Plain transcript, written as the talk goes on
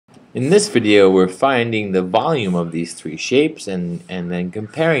In this video, we're finding the volume of these three shapes and then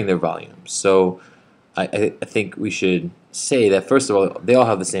comparing their volumes. So I think we should say that first of all, they all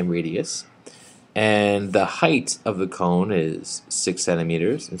have the same radius, and the height of the cone is 6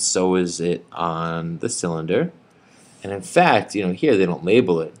 centimeters, and so is it on the cylinder. And in fact, here they don't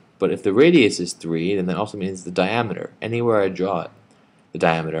label it, but if the radius is 3, then that also means the diameter, anywhere I draw it, the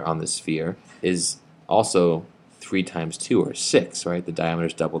diameter on the sphere is also 3 times 2, or 6, right? The diameter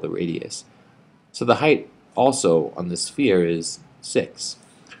is double the radius. So the height also on the sphere is 6.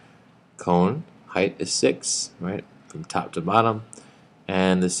 Cone height is 6, right? From top to bottom.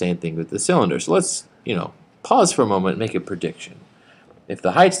 And the same thing with the cylinder. So let's, pause for a moment and make a prediction. If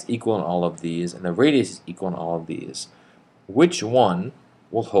the height's equal in all of these and the radius is equal in all of these, which one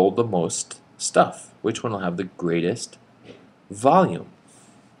will hold the most stuff? Which one will have the greatest volume?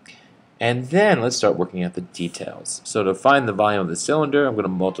 And then let's start working at the details. So to find the volume of the cylinder, I'm going to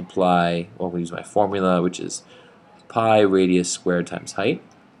multiply, we'll use my formula, which is pi radius squared times height.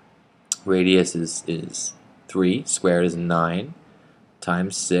 Radius is 3, squared is 9,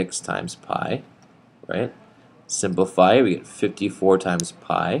 times 6 times pi, right? Simplify, we get 54 times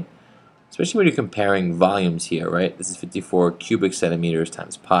pi, especially when you're comparing volumes here, right? This is 54 cubic centimeters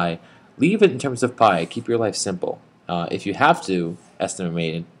times pi. Leave it in terms of pi. Keep your life simple. If you have to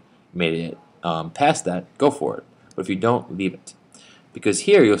estimate it past that, go for it. But if you don't, leave it. Because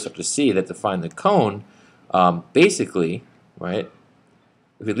here you'll start to see that to find the cone, basically, right,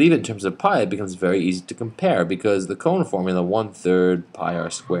 if we leave it in terms of pi, it becomes very easy to compare because the cone formula, 1/3 pi r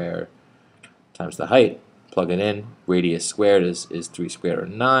squared times the height, plug it in, radius squared is 3 squared, or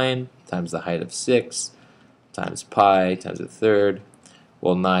 9, times the height of 6, times pi, times a third.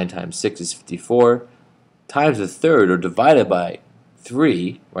 Well, 9 times 6 is 54, times a third, or divided by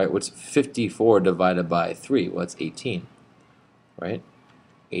 3, right? What's 54 divided by 3? Well, it's 18, right?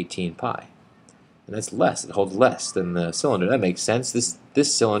 18 pi. And that's less. It holds less than the cylinder. That makes sense. This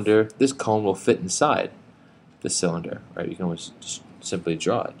cylinder, this cone will fit inside the cylinder, right? You can always just simply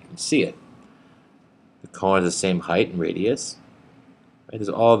draw it. You can see it. The cone has the same height and radius. Right? There's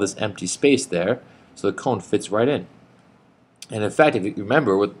all this empty space there, so the cone fits right in. And in fact, if you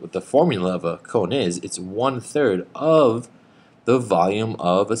remember what the formula of a cone is, it's 1/3 of the volume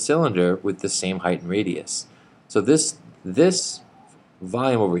of a cylinder with the same height and radius. So this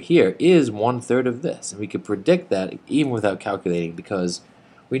volume over here is 1/3 of this, and we could predict that even without calculating because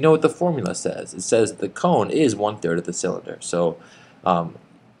we know what the formula says. It says that the cone is 1/3 of the cylinder, so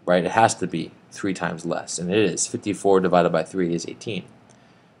right, it has to be 3 times less, and it is. 54 divided by 3 is 18.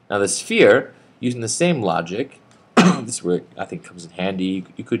 Now the sphere, using the same logic, this is where I think comes in handy.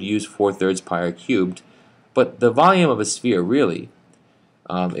 You could use 4/3 pi r cubed, but the volume of a sphere really,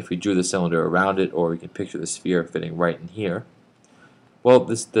 if we drew the cylinder around it, or we can picture the sphere fitting right in here, well,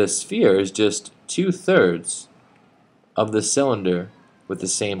 the sphere is just 2/3 of the cylinder with the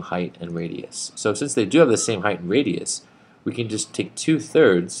same height and radius. So since they do have the same height and radius, we can just take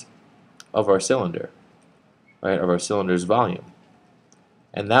 2/3 of our cylinder, right, of our cylinder's volume,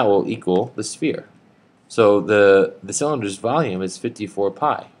 and that will equal the sphere. So the cylinder's volume is 54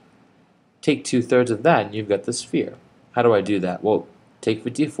 pi. Take 2/3 of that, and you've got the sphere. How do I do that? Well, take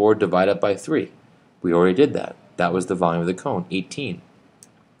 54, divide it by 3. We already did that. That was the volume of the cone, 18.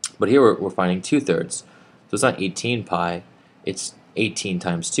 But here we're finding 2/3. So it's not 18 pi, it's 18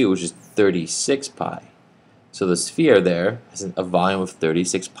 times 2, which is 36 pi. So the sphere there has a volume of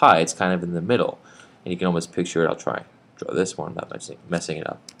 36 pi. It's kind of in the middle. And you can almost picture it. I'll try draw this one without messing it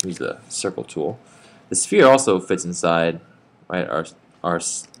up. Use the circle tool. The sphere also fits inside, right, our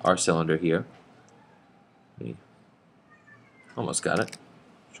cylinder here. We almost got it.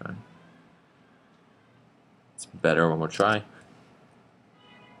 Try. It's better one more try.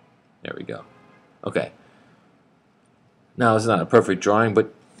 There we go. Okay. Now it's not a perfect drawing,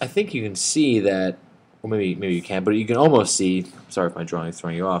 but I think you can see that, or maybe you can't, but you can almost see, sorry if my drawing is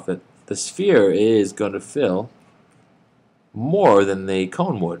throwing you off, that the sphere is going to fill more than the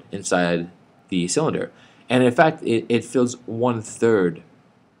cone would inside the cylinder. And in fact, it fills 1/3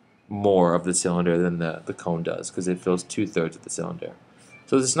 more of the cylinder than the cone does, because it fills 2/3 of the cylinder.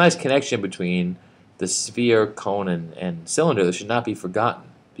 So there's this nice connection between the sphere, cone, and cylinder that should not be forgotten,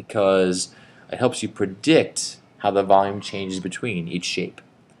 because it helps you predict how the volume changes between each shape.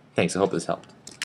 Thanks, I hope this helped.